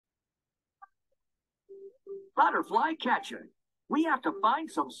butterfly catcher. We have to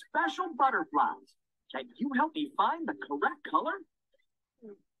find some special butterflies. Can you help me find the correct color?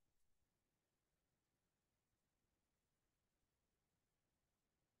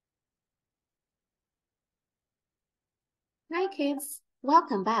 Hi kids,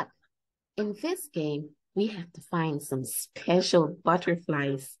 welcome back. In this game, we have to find some special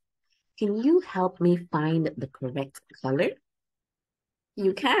butterflies. Can you help me find the correct color?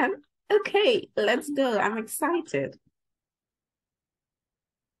 You can? Okay, let's go. I'm excited.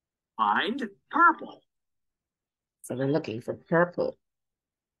 Find purple. So we're looking for purple.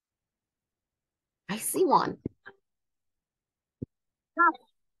 I see one. Purple.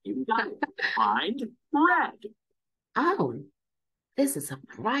 You got it. Find red. Oh, this is a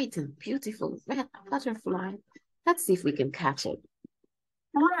bright and beautiful red butterfly. Let's see if we can catch it.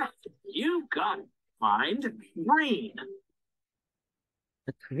 Red. You got it. Find green.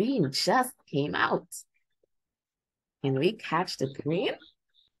 The green just came out. Can we catch the green?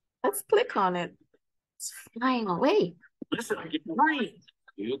 Let's click on it. It's flying away. Listen, green.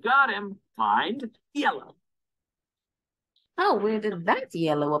 You got him. Find yellow. Oh, where did that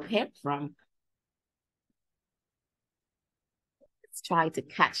yellow appear from? Let's try to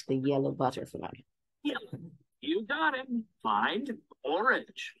catch the yellow butterfly. Yellow. You got him. Find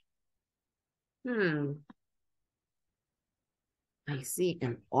orange. I see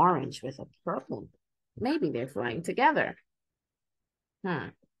an orange with a purple. Maybe they're flying together.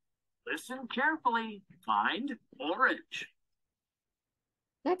 Listen carefully. Find orange.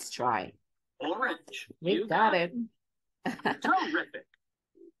 Let's try. Orange. We got it. Terrific.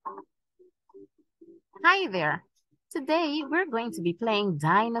 Hi there. Today, we're going to be playing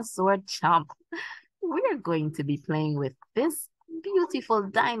Dinosaur Chomp. We're going to be playing with this beautiful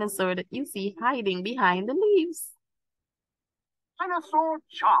dinosaur that you see hiding behind the leaves. Dinosaur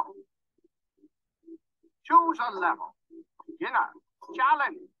Chomp. Choose a level. Beginner,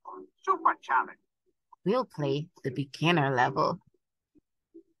 challenge, super challenge. We'll play the beginner level.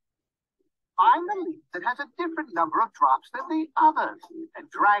 Find the leaf that has a different number of drops than the others and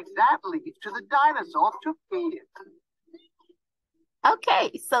drag that leaf to the dinosaur to feed it.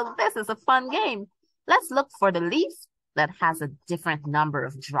 Okay, so this is a fun game. Let's look for the leaf that has a different number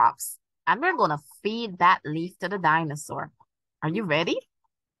of drops. And we're going to feed that leaf to the dinosaur. Are you ready?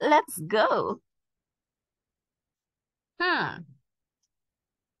 Let's go. I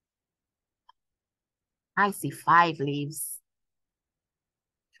see 5 leaves.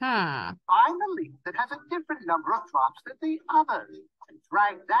 Find the leaf that has a different number of drops than the others and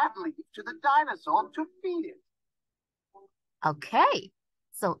drag that leaf to the dinosaur to feed it. Okay,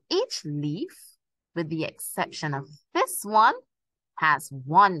 so each leaf, with the exception of this one, has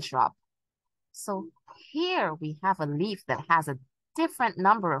 1 drop. So here we have a leaf that has a different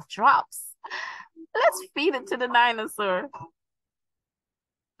number of drops. Let's feed it to the dinosaur.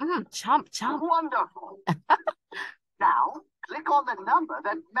 Chomp, chomp. Wonderful. Now, click on the number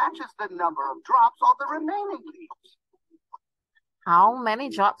that matches the number of drops on the remaining leaves. How many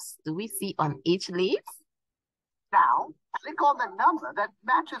drops do we see on each leaf? Now, click on the number that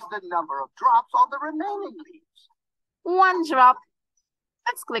matches the number of drops on the remaining leaves. 1 drop.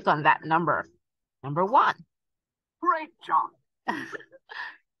 Let's click on that number. Number 1. Great job.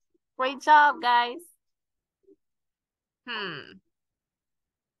 Great job, guys.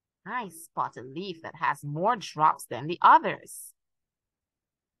 I spot a leaf that has more drops than the others.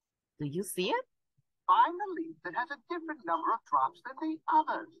 Do you see it? Find the leaf that has a different number of drops than the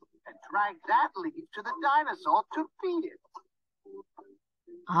others and drag that leaf to the dinosaur to feed it.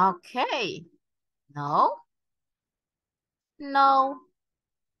 Okay. No. No.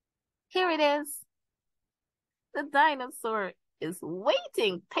 Here it is. The dinosaur is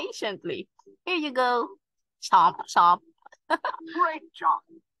waiting patiently. Here you go. Chomp, chomp. Great job.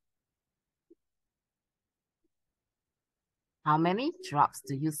 How many drops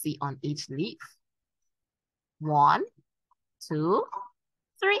do you see on each leaf? 1, 2,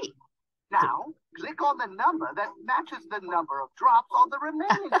 3. Now, click on the number that matches the number of drops on the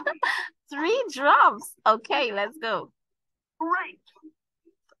remaining leaves. 3 drops. Okay, let's go. Great.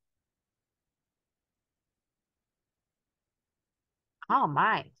 Oh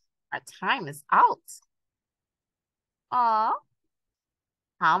my, our time is out. How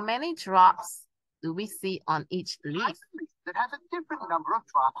many drops do we see on each leaf? That has a different number of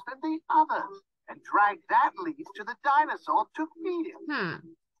drops than the others and drag that leaf to the dinosaur to feed it.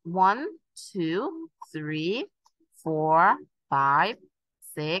 1, 2, 3, 4, 5,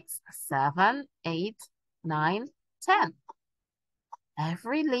 6, 7, 8, 9, 10.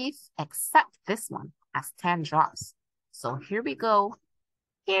 Every leaf except this one has 10 drops. So here we go.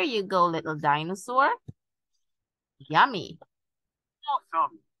 Here you go, little dinosaur. Yummy.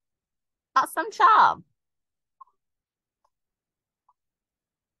 Awesome. Awesome job.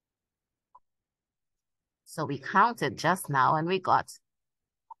 So we counted just now and we got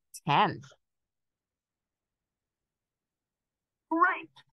 10. Great.